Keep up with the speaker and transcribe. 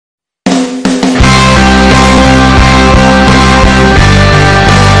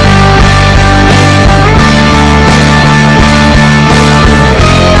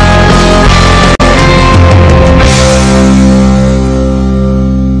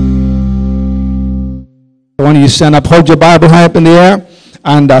I want you to stand up, hold your Bible high up in the air,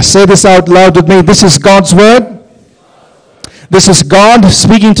 and say this out loud with me. This is God's word. This is God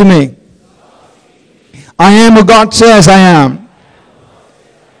speaking to me. I am who God says I am.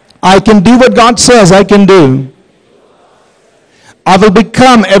 I can do what God says I can do. I will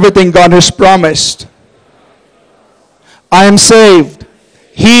become everything God has promised. I am saved,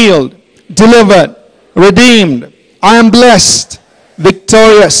 healed, delivered, redeemed. I am blessed,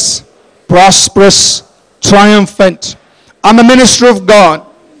 victorious, prosperous, triumphant. I'm a minister of God,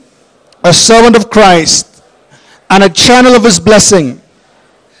 a servant of Christ, and a channel of His blessing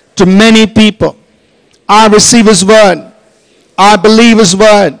to many people. I receive His word. I believe His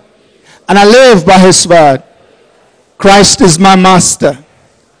word. And I live by His word. Christ is my master.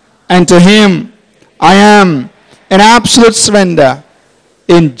 And to Him I am in absolute surrender.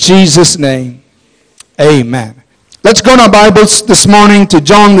 In Jesus' name, amen. Let's go in our Bibles this morning to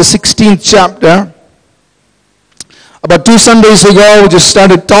John the 16th chapter. About 2 Sundays ago, we just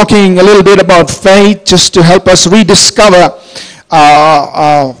started talking a little bit about faith, just to help us rediscover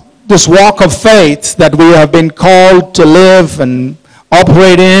this walk of faith that we have been called to live and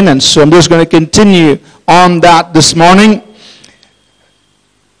operate in. And so I'm just going to continue on that this morning.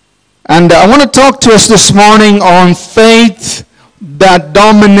 And I want to talk to us this morning on faith that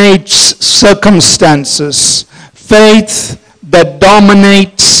dominates circumstances. Faith that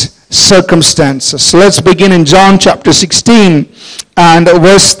dominates circumstances. So let's begin in John chapter 16 and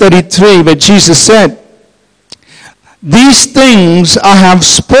verse 33, where Jesus said, "These things I have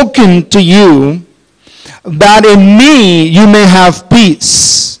spoken to you, that in me you may have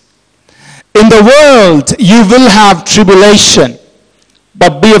peace. In the world you will have tribulation,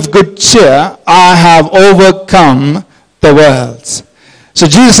 but be of good cheer, I have overcome the world." So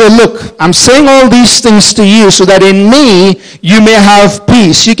Jesus said, look, I'm saying all these things to you so that in me you may have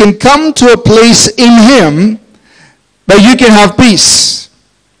peace. You can come to a place in Him where you can have peace.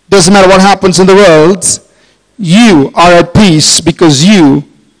 Doesn't matter what happens in the world, you are at peace because you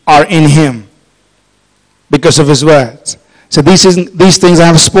are in Him, because of His words. So these things I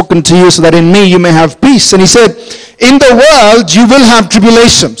have spoken to you so that in me you may have peace. And He said, in the world you will have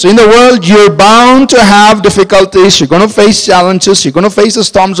tribulation. So in the world you're bound to have difficulties. You're going to face challenges. You're going to face the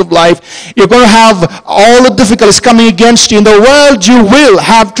storms of life. You're going to have all the difficulties coming against you. In the world you will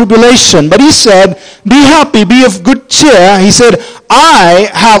have tribulation. But He said, be happy, be of good cheer. He said, I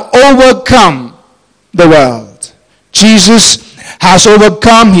have overcome the world. Jesus has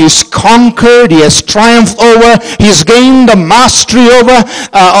overcome, He has conquered, He has triumphed over, He has gained the mastery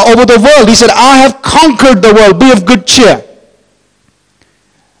over the world. He said, I have conquered the world, be of good cheer.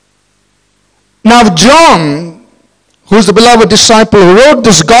 Now John, who's the beloved disciple who wrote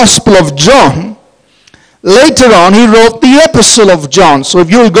this Gospel of John, later on he wrote the Epistle of John. So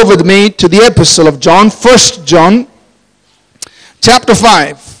if you will go with me to the Epistle of John, 1 John chapter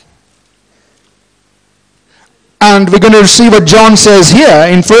 5. And we're going to see what John says here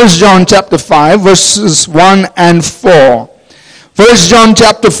in 1 John chapter 5, verses 1 and 4. 1 John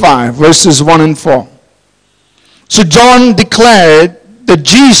chapter 5, verses 1 and 4. So John declared that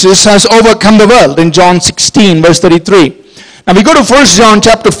Jesus has overcome the world in John 16, verse 33. Now we go to 1 John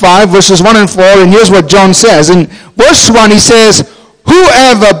chapter 5, verses 1 and 4, and here's what John says. In verse 1 he says,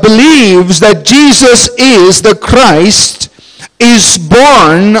 whoever believes that Jesus is the Christ is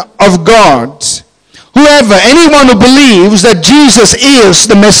born of God. Whoever, anyone who believes that Jesus is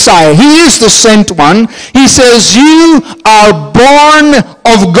the Messiah, He is the sent one, He says, you are born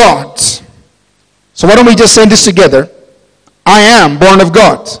of God. So why don't we just say this together? I am born of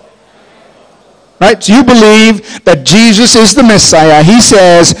God. Right? So you believe that Jesus is the Messiah. He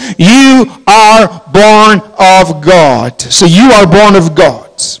says, you are born of God. So you are born of God.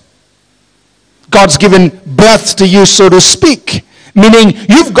 God's given birth to you, so to speak. Meaning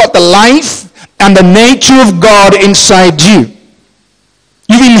you've got the life and the nature of God inside you.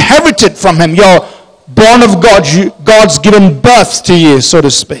 You've inherited from Him. You're born of God. God's given birth to you, so to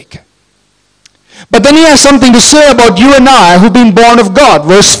speak. But then He has something to say about you and I who've been born of God.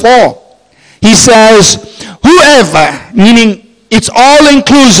 Verse 4. He says, whoever, meaning it's all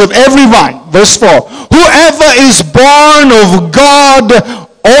inclusive, everyone. Verse 4. Whoever is born of God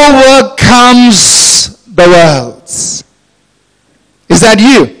overcomes the world. Is that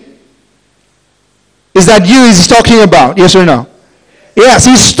you? Is that you He's talking about? Yes or no? Yes,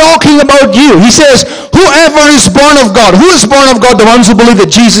 He's talking about you. He says, whoever is born of God. Who is born of God? The ones who believe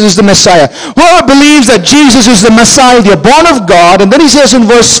that Jesus is the Messiah. Whoever believes that Jesus is the Messiah, they're born of God. And then He says in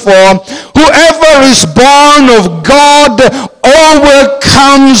verse 4, whoever is born of God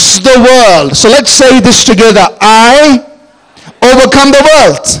overcomes the world. So let's say this together. I overcome the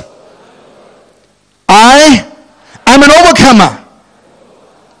world. I am an overcomer.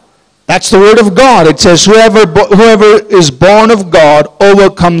 That's the word of God. It says, whoever is born of God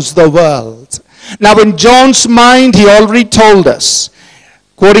overcomes the world. Now in John's mind, he already told us,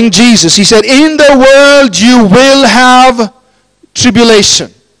 quoting Jesus, he said, in the world you will have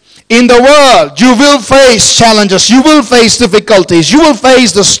tribulation. In the world you will face challenges. You will face difficulties. You will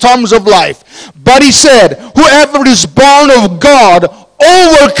face the storms of life. But he said, whoever is born of God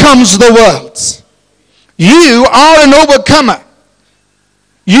overcomes the world. You are an overcomer.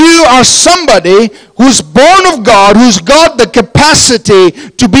 You are somebody who's born of God, who's got the capacity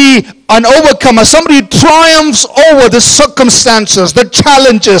to be an overcomer. Somebody who triumphs over the circumstances, the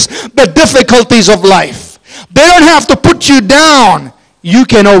challenges, the difficulties of life. They don't have to put you down. You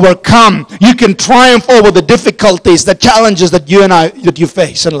can overcome. You can triumph over the difficulties, the challenges that you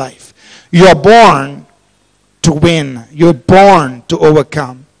face in life. You are born to win. You're born to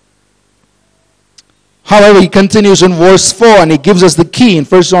overcome. However, he continues in verse 4 and he gives us the key in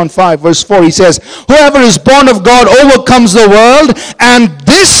 1 John 5 verse 4. He says, whoever is born of God overcomes the world, and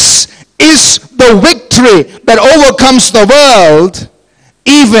this is the victory that overcomes the world,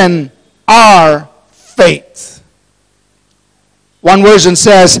 even our faith. One version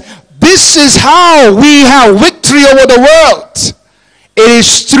says, this is how we have victory over the world. It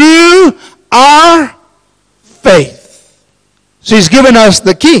is through our faith. So he's given us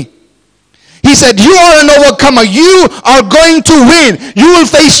the key. He said, you are an overcomer. You are going to win. You will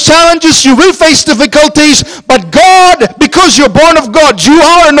face challenges. You will face difficulties. But God, because you're born of God, you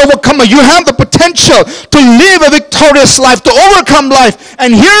are an overcomer. You have the potential to live a victorious life, to overcome life.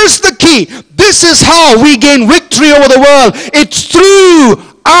 And here's the key. This is how we gain victory over the world. It's through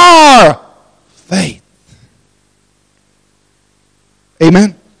our faith.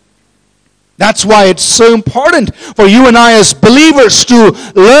 Amen. That's why it's so important for you and I as believers to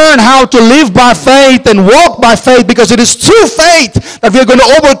learn how to live by faith and walk by faith, because it is through faith that we're going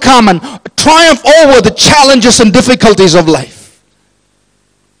to overcome and triumph over the challenges and difficulties of life.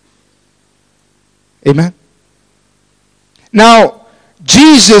 Amen. Now,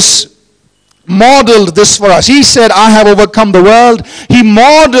 Jesus modeled this for us. He said, I have overcome the world. He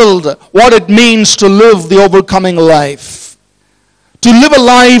modeled what it means to live the overcoming life. To live a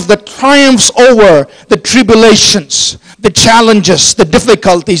life that triumphs over the tribulations, the challenges, the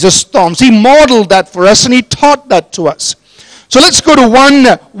difficulties, the storms. He modeled that for us and he taught that to us. So let's go to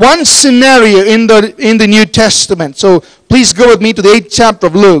one scenario in the New Testament. So please go with me to the 8th chapter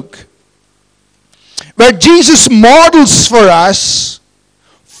of Luke, where Jesus models for us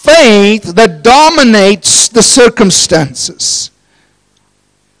faith that dominates the circumstances.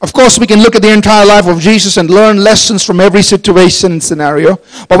 Of course, we can look at the entire life of Jesus and learn lessons from every situation and scenario.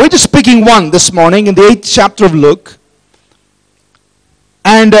 But we're just picking one this morning in the 8th chapter of Luke.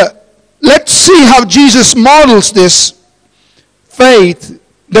 And let's see how Jesus models this faith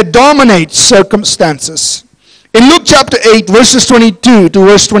that dominates circumstances. In Luke chapter 8, verses 22 to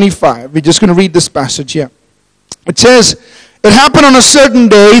verse 25. We're just going to read this passage here. It says, it happened on a certain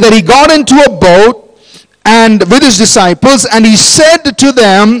day that he got into a boat and with his disciples, and he said to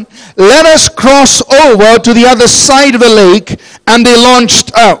them, let us cross over to the other side of the lake. And they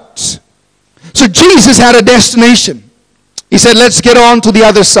launched out. So Jesus had a destination. He said, let's get on to the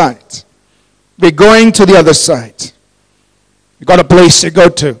other side. We're going to the other side. You've got a place to go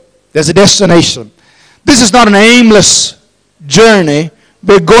to. There's a destination. This is not an aimless journey.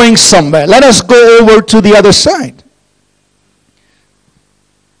 We're going somewhere. Let us go over to the other side.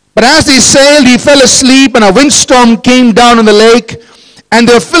 But as they sailed, he fell asleep, and a windstorm came down on the lake, and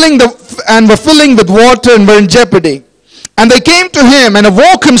they were filling with water and were in jeopardy. And they came to him and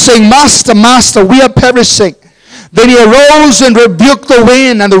awoke him, saying, Master, Master, we are perishing. Then he arose and rebuked the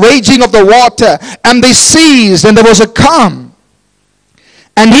wind and the raging of the water, and they ceased, and there was a calm.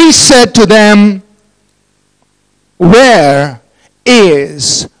 And he said to them, where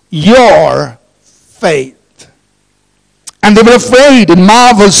is your faith? And they were afraid and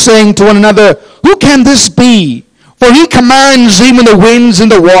marveled, saying to one another, who can this be? For he commands even the winds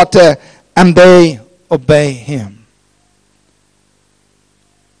and the water, and they obey him.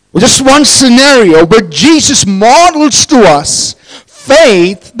 Well, just one scenario where Jesus models to us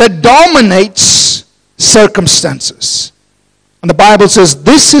faith that dominates circumstances. And the Bible says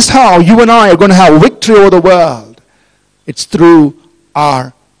this is how you and I are going to have victory over the world. It's through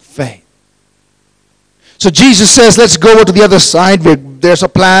our faith. So Jesus says, let's go over to the other side. There's a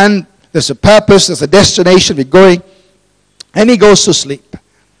plan, there's a purpose, there's a destination, we're going. And he goes to sleep.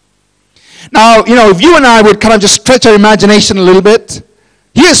 Now, if you and I would kind of just stretch our imagination a little bit,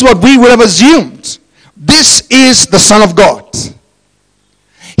 here's what we would have assumed. This is the Son of God.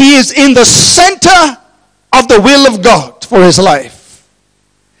 He is in the center of the will of God for his life,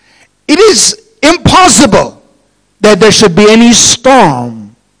 it is impossible that there should be any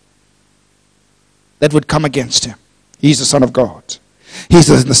storm that would come against him. He's the Son of God. He's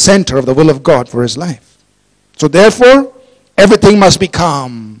in the center of the will of God for his life. So therefore, everything must be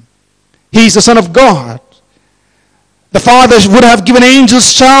calm. He's the Son of God. The Father would have given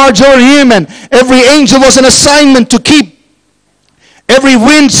angels charge over him, and every angel was an assignment to keep every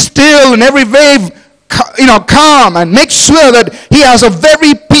wind still and every wave calm, and make sure that he has a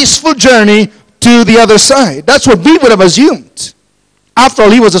very peaceful journey to the other side. That's what we would have assumed. After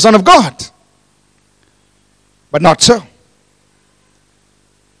all, he was the Son of God. But not so.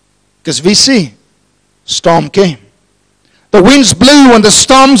 Because we see, storm came. The winds blew and the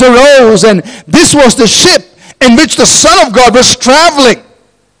storms arose, and this was the ship in which the Son of God was traveling.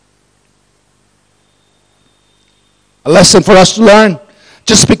 A lesson for us to learn.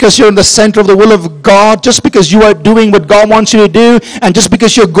 Just because you're in the center of the will of God, just because you are doing what God wants you to do, and just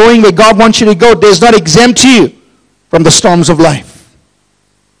because you're going where God wants you to go, does not exempt you from the storms of life.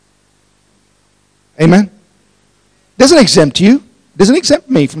 Amen? Doesn't exempt you. Doesn't exempt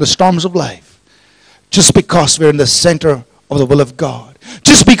me from the storms of life. Just because we're in the center of the will of God.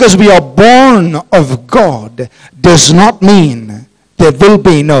 Just because we are born of God does not mean there will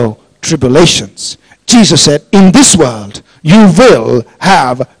be no tribulations. Jesus said, in this world you will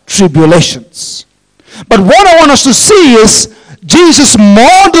have tribulations. But what I want us to see is Jesus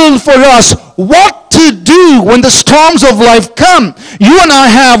modeled for us what to do when the storms of life come. You and I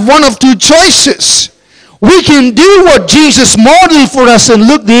have one of two choices. We can do what Jesus modeled for us in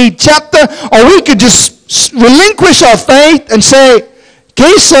Luke the 8th chapter, or we could just relinquish our faith and say,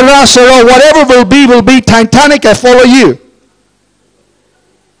 que sera, sera, whatever will be, Titanic, I follow you.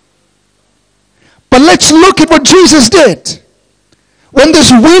 But let's look at what Jesus did. When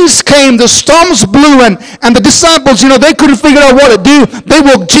these winds came, the storms blew, and the disciples, they couldn't figure out what to do. They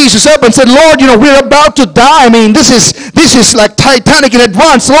woke Jesus up and said, Lord, we're about to die. I mean, this is like Titanic in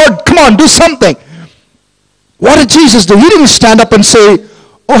advance. Lord, come on, do something. What did Jesus do? He didn't stand up and say,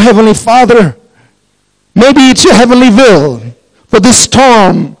 oh, Heavenly Father, maybe it's your heavenly will for this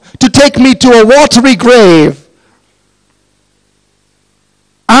storm to take me to a watery grave.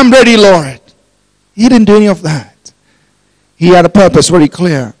 I'm ready, Lord. He didn't do any of that. He had a purpose very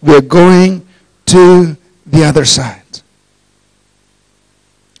clear. We're going to the other side.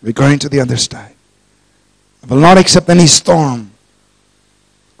 We're going to the other side. I will not accept any storm.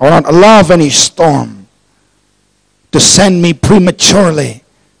 I will not allow any storm to send me prematurely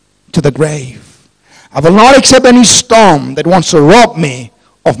to the grave. I will not accept any storm that wants to rob me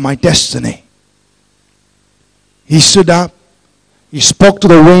of my destiny. He stood up. He spoke to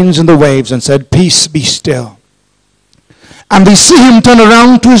the winds and the waves and said, peace, be still. And we see him turn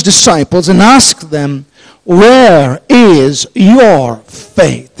around to his disciples and ask them, where is your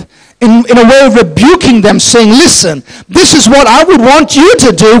faith? In a way of rebuking them, saying, listen, this is what I would want you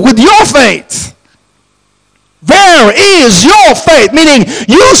to do with your faith. Where is your faith? Meaning,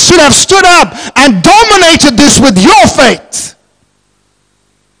 you should have stood up and dominated this with your faith.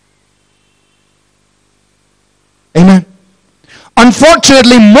 Amen.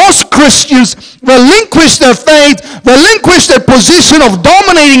 Unfortunately, most Christians relinquish their faith, relinquish their position of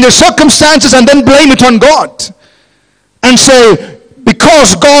dominating their circumstances, and then blame it on God. And say,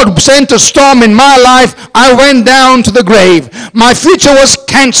 because God sent a storm in my life, I went down to the grave. My future was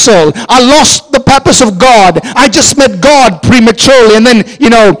canceled. I lost the purpose of God. I just met God prematurely. And then,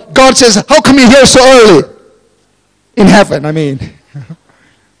 God says, how come you're here so early? In heaven, I mean.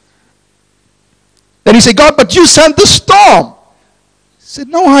 Then he said, God, but you sent the storm. He said,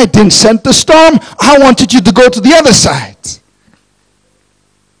 no, I didn't send the storm. I wanted you to go to the other side.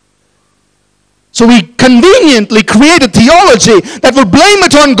 So we conveniently create a theology that will blame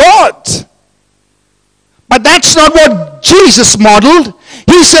it on God. But that's not what Jesus modeled.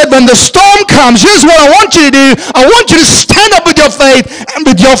 He said, when the storm comes, here's what I want you to do. I want you to stand up with your faith, and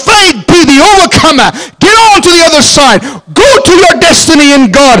with your faith be the overcomer. Get on to the other side. Go to your destiny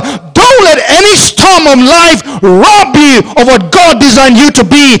in God. Don't let any storm of life rob you of what God designed you to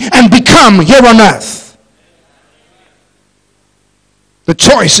be and become here on earth. The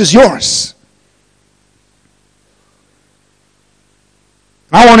choice is yours.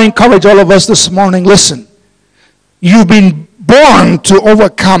 I want to encourage all of us this morning. Listen, you've been born to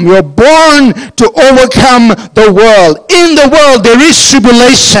overcome. You're born to overcome the world. In the world, there is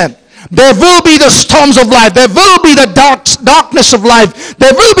tribulation. There will be the storms of life. There will be the darkness of life.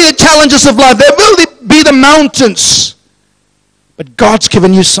 There will be the challenges of life. There will be the mountains. But God's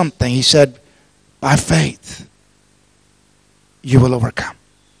given you something. He said, by faith, you will overcome.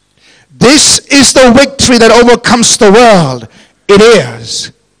 This is the victory that overcomes the world. It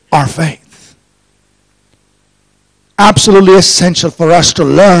is our faith. Absolutely essential for us to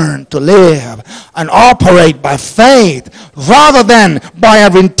learn to live and operate by faith rather than by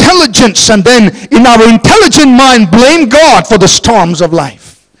our intelligence, and then in our intelligent mind blame God for the storms of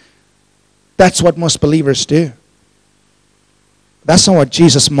life. That's what most believers do. That's not what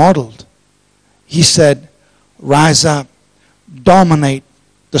Jesus modeled. He said, rise up, dominate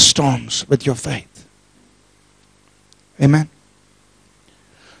the storms with your faith. Amen.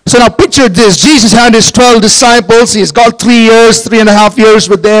 So now picture this. Jesus had his 12 disciples. He's got 3.5 years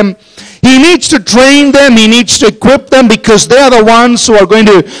with them. He needs to train them. He needs to equip them because they are the ones who are going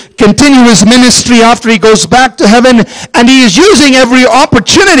to continue his ministry after he goes back to heaven. And he is using every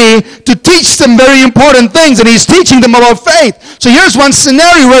opportunity to teach them very important things. And he's teaching them about faith. So here's one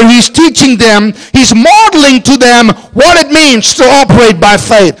scenario where he's teaching them. He's modeling to them what it means to operate by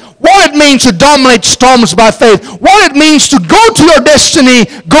faith. What it means to dominate storms by faith. What it means to go to your destiny,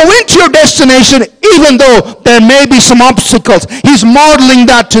 go into your destination, even though there may be some obstacles. He's modeling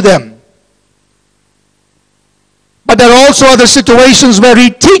that to them. But there are also other situations where he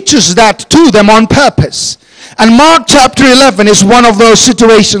teaches that to them on purpose. And Mark chapter 11 is one of those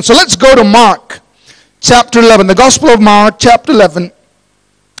situations. So let's go to Mark chapter 11, the Gospel of Mark chapter 11,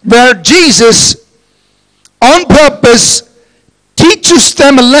 where Jesus on purpose teaches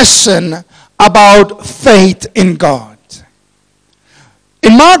them a lesson about faith in God.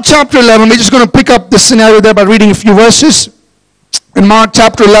 In Mark chapter 11, we're just going to pick up the scenario there by reading a few verses. In Mark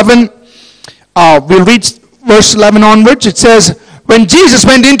chapter 11, we'll read verse 11 onwards. It says, when Jesus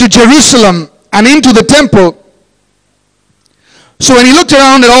went into Jerusalem and into the temple, so when he looked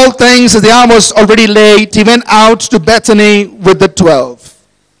around at all things, as the hour was already late, he went out to Bethany with the 12.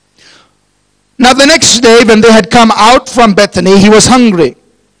 Now the next day, when they had come out from Bethany, he was hungry.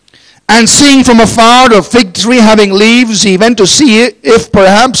 And seeing from afar a fig tree having leaves, he went to see it, if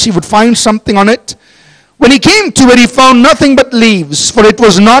perhaps he would find something on it. When he came to it, he found nothing but leaves, for it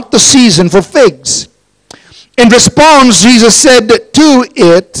was not the season for figs. In response, Jesus said to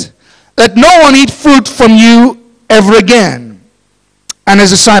it, let no one eat fruit from you ever again. And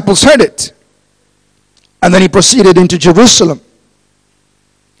his disciples heard it. And then he proceeded into Jerusalem.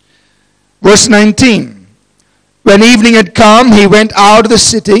 Verse 19. When evening had come, he went out of the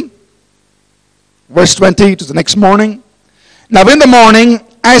city. Verse 20, to the next morning. Now in the morning,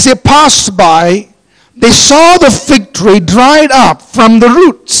 as they passed by, they saw the fig tree dried up from the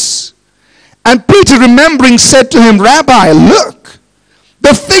roots. And Peter, remembering, said to him, Rabbi, look,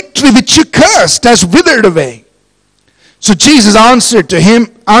 the fig tree which you cursed has withered away. So Jesus answered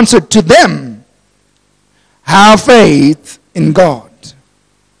to them, have faith in God.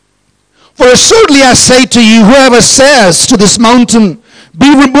 For assuredly I say to you, whoever says to this mountain, be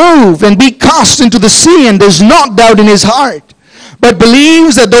removed and be cast into the sea, and does not doubt in his heart, but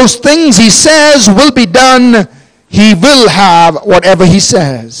believes that those things he says will be done, he will have whatever he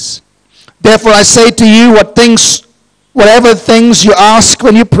says. Therefore I say to you, whatever things you ask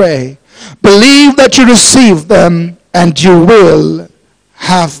when you pray, believe that you receive them, and you will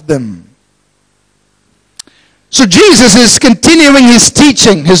have them. So Jesus is continuing his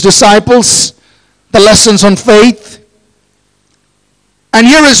teaching, his disciples, the lessons on faith. And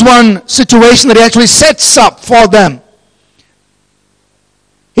here is one situation that he actually sets up for them.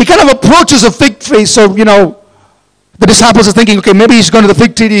 He kind of approaches a fig tree. So, the disciples are thinking, okay, maybe he's going to the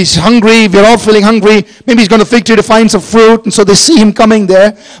fig tree, he's hungry, we're all feeling hungry. Maybe he's going to the fig tree to find some fruit. And so they see him coming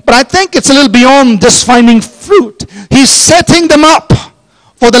there. But I think it's a little beyond just finding fruit. He's setting them up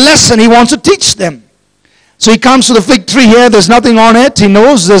for the lesson he wants to teach them. So he comes to the fig tree here. There's nothing on it. He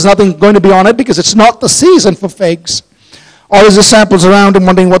knows there's nothing going to be on it because it's not the season for figs. All his disciples around him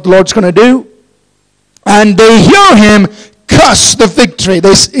wondering what the Lord's going to do. And they hear him curse the fig tree.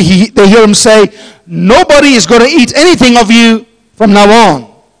 They hear him say, nobody is going to eat anything of you from now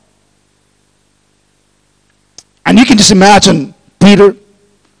on. And you can just imagine Peter,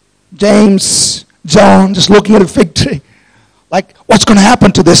 James, John just looking at a fig tree. Like, what's going to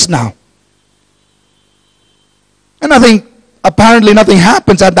happen to this now? And apparently nothing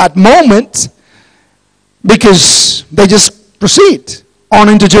happens at that moment, because they just proceed on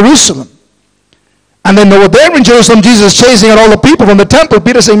into Jerusalem. And then over there in Jerusalem, Jesus is chasing out all the people from the temple.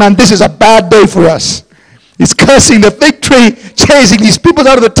 Peter saying, man, this is a bad day for us. He's cursing the fig tree, chasing these people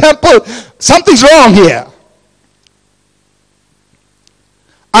out of the temple. Something's wrong here.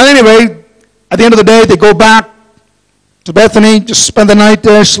 And anyway, at the end of the day, they go back to Bethany, just spend the night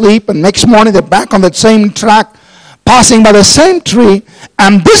there, sleep, and next morning they're back on that same track, passing by the same tree.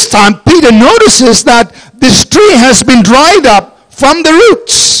 And this time Peter notices that this tree has been dried up from the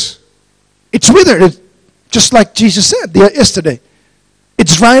roots. It's withered, just like Jesus said there yesterday.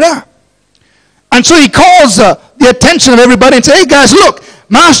 It's dried up. And so he calls the attention of everybody and says, hey guys, look,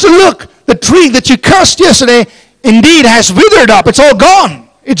 Master, look, the tree that you cursed yesterday indeed has withered up. It's all gone.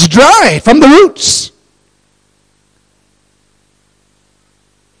 It's dry from the roots.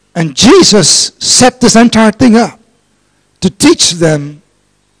 And Jesus set this entire thing up to teach them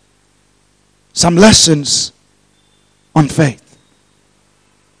some lessons on faith.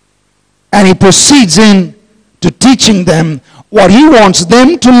 And he proceeds in to teaching them what he wants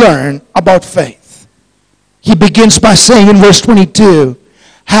them to learn about faith. He begins by saying in verse 22,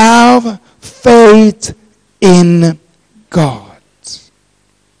 have faith in God.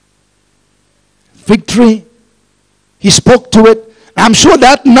 Victory. He spoke to it. I'm sure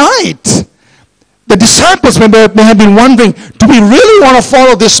that night, the disciples may have been wondering, do we really want to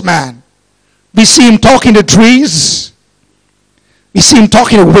follow this man? We see him talking to trees. We see him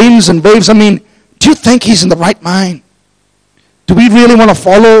talking to winds and waves. I mean, do you think he's in the right mind? Do we really want to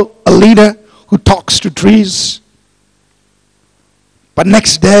follow a leader who talks to trees? But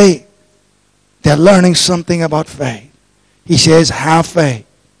next day, they're learning something about faith. He says, have faith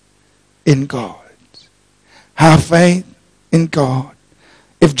in God. Have faith in God.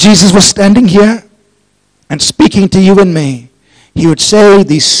 If Jesus was standing here and speaking to you and me, he would say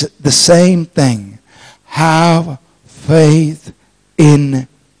the same thing. Have faith in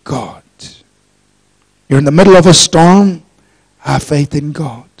God. You're in the middle of a storm. Have faith in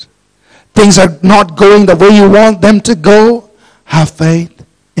God. Things are not going the way you want them to go. Have faith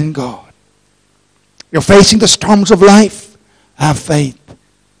in God. You're facing the storms of life. Have faith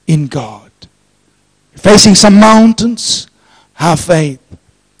in God. You're facing some mountains. Have faith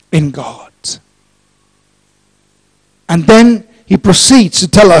in God. And then he proceeds to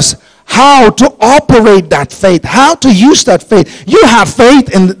tell us how to operate that faith, how to use that faith. You have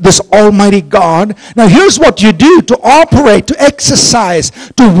faith in this Almighty God. Now here's what you do to operate, to exercise,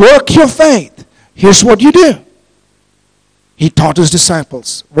 to work your faith. Here's what you do. He taught his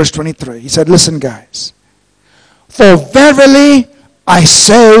disciples, verse 23. He said, listen guys, for verily I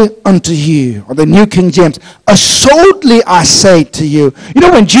say unto you, or the New King James, assuredly I say to you. You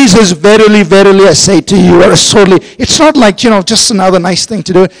know when Jesus, verily, verily I say to you, or assuredly, it's not like, just another nice thing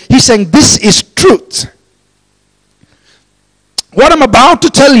to do. He's saying this is truth. What I'm about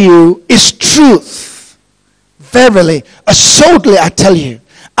to tell you is truth. Verily, assuredly I tell you.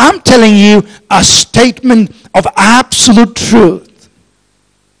 I'm telling you a statement of absolute truth.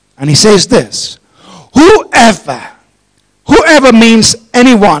 And he says this, whoever means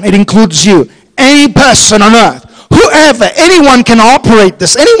anyone, it includes you, any person on earth, whoever, anyone can operate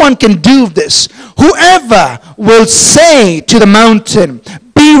this, anyone can do this. Whoever will say to the mountain,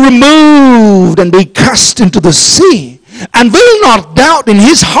 be removed and be cast into the sea, and will not doubt in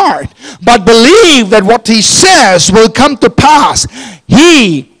his heart, but believe that what he says will come to pass,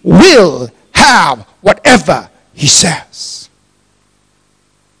 he will have whatever he says.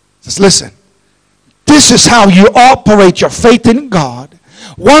 Just listen. This is how you operate your faith in God.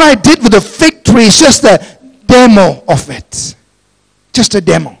 What I did with the fig tree is just a demo of it. Just a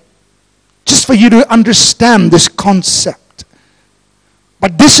demo. Just for you to understand this concept.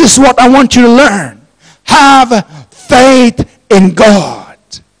 But this is what I want you to learn. Have faith in God.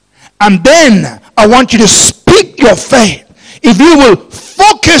 And then I want you to speak your faith. If you will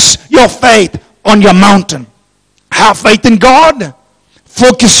focus your faith on your mountain. Have faith in God.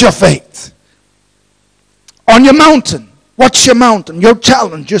 Focus your faith on your mountain. What's your mountain? Your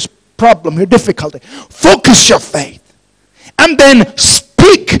challenge, your problem, your difficulty. Focus your faith. And then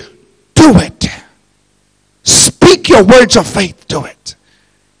speak to it. Speak your words of faith to it.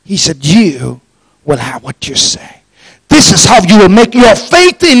 He said, you will have what you say. This is how you will make your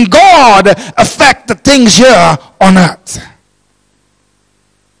faith in God affect the things here on earth.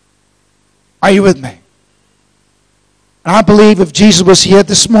 Are you with me? And I believe if Jesus was here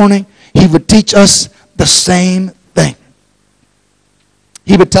this morning, he would teach us the same thing.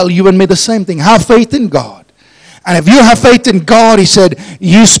 He would tell you and me the same thing. Have faith in God. And if you have faith in God, he said,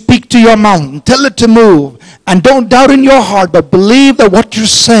 you speak to your mountain. Tell it to move. And don't doubt in your heart, but believe that what you're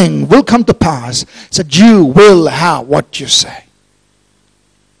saying will come to pass. He said, you will have what you say.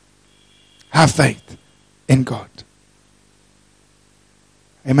 Have faith in God.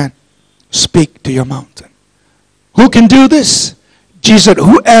 Amen. Speak to your mountain. Who can do this? Jesus said,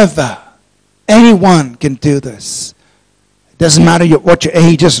 whoever, anyone can do this. It doesn't matter what your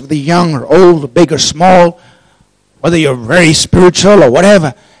age is, whether you're young or old, or big or small, whether you're very spiritual or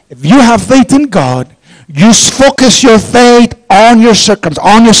whatever. If you have faith in God, you focus your faith on your circumstance,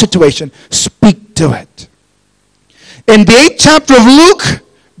 on your situation. Speak to it. In the 8th chapter of Luke,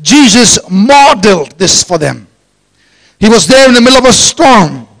 Jesus modeled this for them. He was there in the middle of a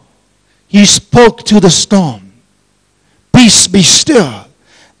storm. He spoke to the storm. Peace be still.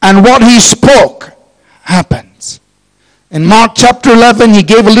 And what he spoke happened. In Mark chapter 11, he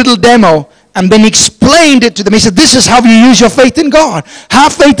gave a little demo and then explained it to them. He said, this is how you use your faith in God.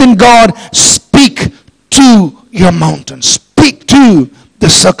 Have faith in God. Speak to your mountain. Speak to the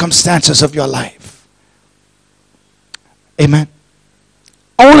circumstances of your life. Amen.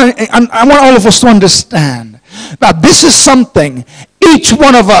 I want all of us to understand that this is something each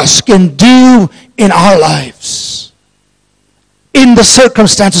one of us can do in our lives. In the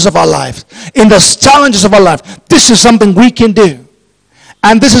circumstances of our life. In the challenges of our life. This is something we can do.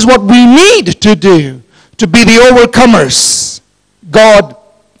 And this is what we need to do to be the overcomers God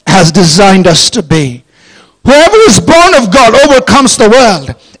has designed us to be. Whoever is born of God overcomes the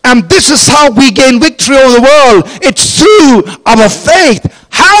world. And this is how we gain victory over the world. It's through our faith.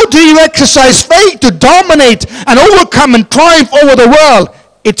 How do you exercise faith to dominate and overcome and triumph over the world?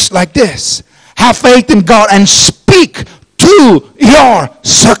 It's like this. Have faith in God and speak to your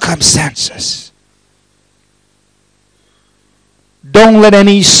circumstances. Don't let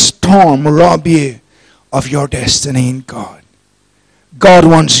any storm rob you of your destiny in God. God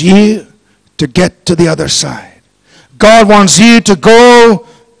wants you to get to the other side. God wants you to go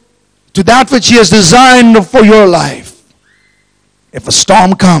to that which He has designed for your life. If a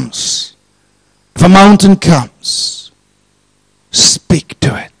storm comes, if a mountain comes, speak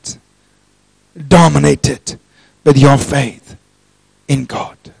to it. Dominate it with your faith in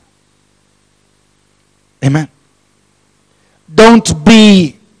God. Amen. Don't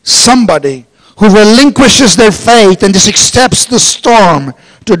be somebody who relinquishes their faith and just accepts the storm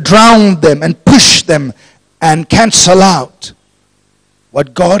to drown them and push them and cancel out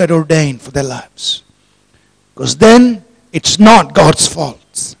what God had ordained for their lives. Because then it's not God's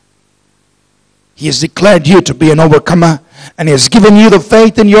fault. He has declared you to be an overcomer, and He has given you the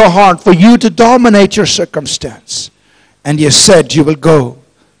faith in your heart for you to dominate your circumstance. And He has said you will go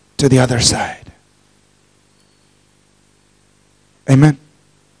to the other side. Amen.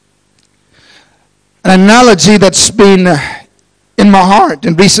 An analogy that's been in my heart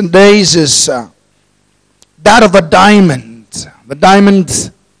in recent days is that of a diamond. The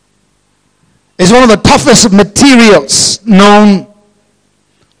diamond is one of the toughest materials known.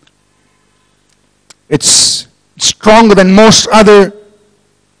 It's stronger than most other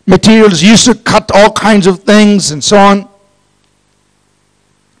materials used to cut all kinds of things and so on.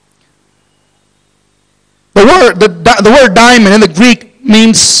 The word diamond in the Greek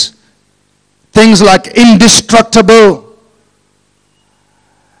means things like indestructible.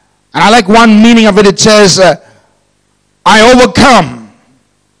 And I like one meaning of it. It says, I overcome.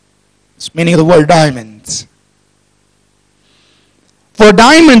 It's the meaning of the word diamond. For a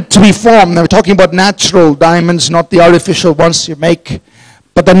diamond to be formed, now we're talking about natural diamonds, not the artificial ones you make,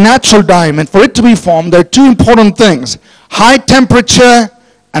 but the natural diamond, for it to be formed, there are two important things: high temperature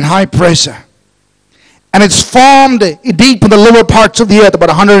and high pressure. And it's formed deep in the lower parts of the earth, about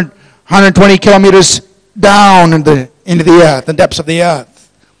 120 kilometers down into the earth, the depths of the earth.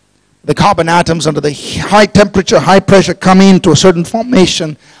 The carbon atoms under the high temperature, high pressure come into a certain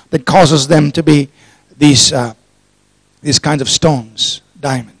formation that causes them to be these kinds of stones,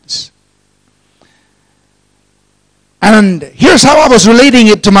 diamonds. And here's how I was relating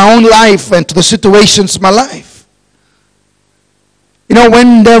it to my own life and to the situations of my life. You know,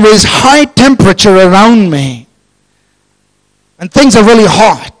 when there is high temperature around me, and things are really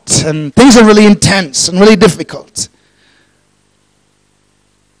hot, and things are really intense and really difficult,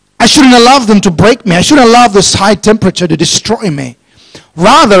 I shouldn't allow them to break me. I shouldn't allow this high temperature to destroy me.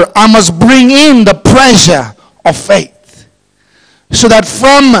 Rather, I must bring in the pressure of faith, so that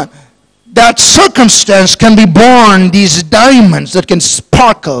from that circumstance can be born these diamonds that can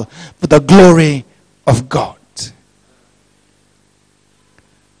sparkle with the glory of God.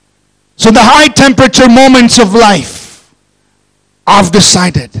 So the high temperature moments of life, I've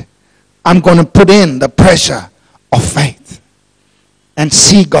decided I'm going to put in the pressure of faith and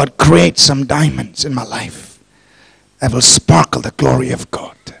see God create some diamonds in my life that will sparkle the glory of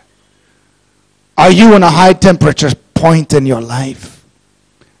God. Are you in a high temperature point in your life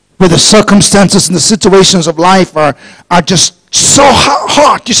where the circumstances and the situations of life are just so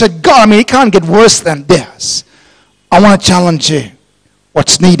hot? You said, God, it can't get worse than this. I want to challenge you.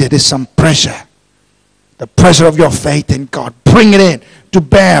 What's needed is some pressure. The pressure of your faith in God. Bring it in to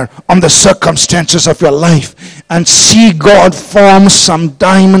bear on the circumstances of your life and see God form some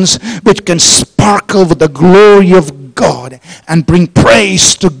diamonds which can sparkle with the glory of God and bring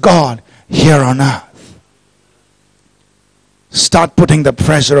praise to God here on earth. Start putting the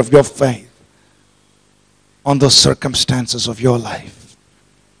pressure of your faith on those circumstances of your life.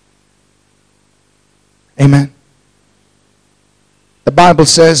 Amen. The Bible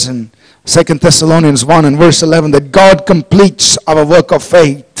says in 2 Thessalonians 1 and verse 11 that God completes our work of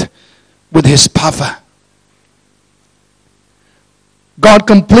faith with His power. God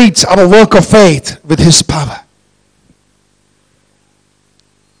completes our work of faith with His power.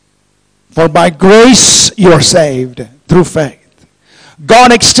 For by grace you are saved through faith.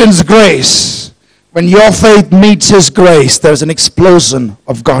 God extends grace. When your faith meets His grace, there's an explosion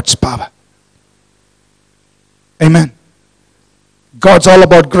of God's power. Amen. God's all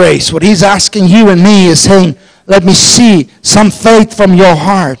about grace. What He's asking you and me is saying, let me see some faith from your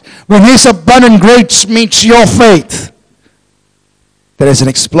heart. When His abundant grace meets your faith, there is an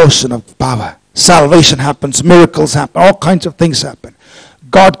explosion of power. Salvation happens, miracles happen, all kinds of things happen.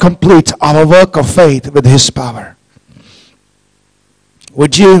 God completes our work of faith with His power.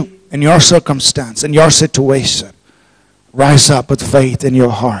 Would you, in your circumstance, in your situation, rise up with faith in your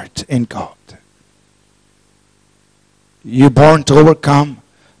heart in God? You're born to overcome,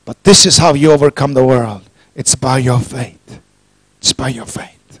 but this is how you overcome the world. It's by your faith. It's by your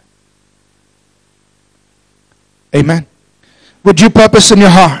faith. Amen. Would you purpose in your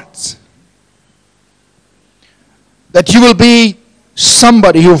heart that you will be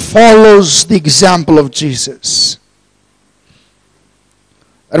somebody who follows the example of Jesus?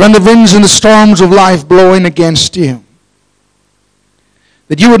 That when the winds and the storms of life blow in against you,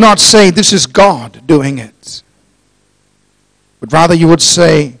 that you would not say, this is God doing it. But rather you would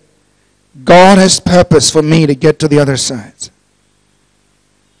say, God has purpose for me to get to the other side.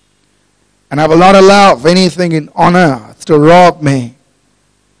 And I will not allow anything on earth to rob me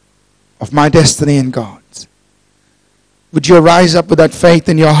of my destiny in God. Would you rise up with that faith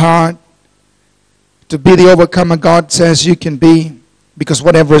in your heart to be the overcomer God says you can be? Because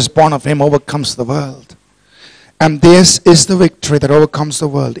whatever is born of Him overcomes the world. And this is the victory that overcomes the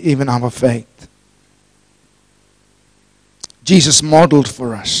world, even our faith. Jesus modeled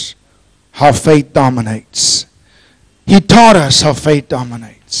for us how faith dominates. He taught us how faith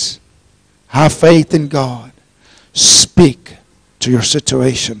dominates. Have faith in God. Speak to your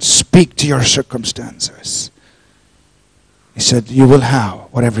situation. Speak to your circumstances. He said, you will have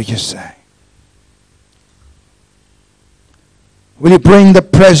whatever you say. Will you bring the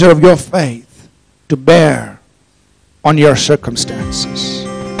pressure of your faith to bear on your circumstances?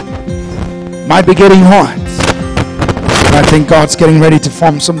 Might be getting hot. But I think God's getting ready to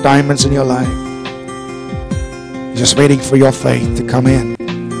form some diamonds in your life. He's just waiting for your faith to come in,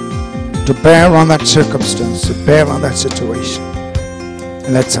 to bear on that circumstance, to bear on that situation,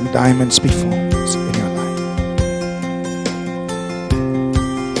 and let some diamonds be formed in your life.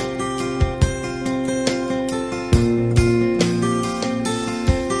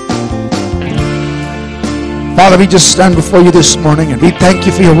 Father, we just stand before you this morning and we thank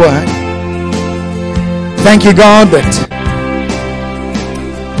you for your word. Thank you, God, that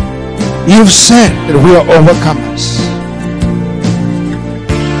you've said that we are overcomers.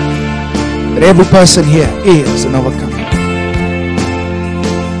 That every person here is an overcomer.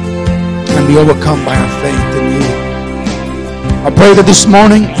 And we overcome by our faith in you. I pray that this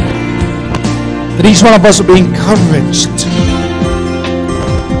morning that each one of us will be encouraged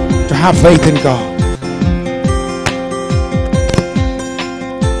to have faith in God.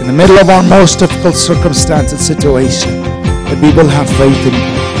 In the middle of our most difficult circumstance and situation, that we will have faith in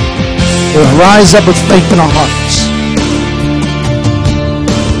God. We'll rise up with faith in our hearts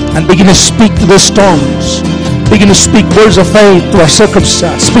and begin to speak to the storms. Begin to speak words of faith to our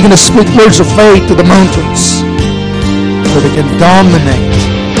circumstance. Begin to speak words of faith to the mountains, so they can dominate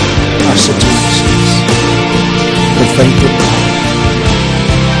our situations with faith in God.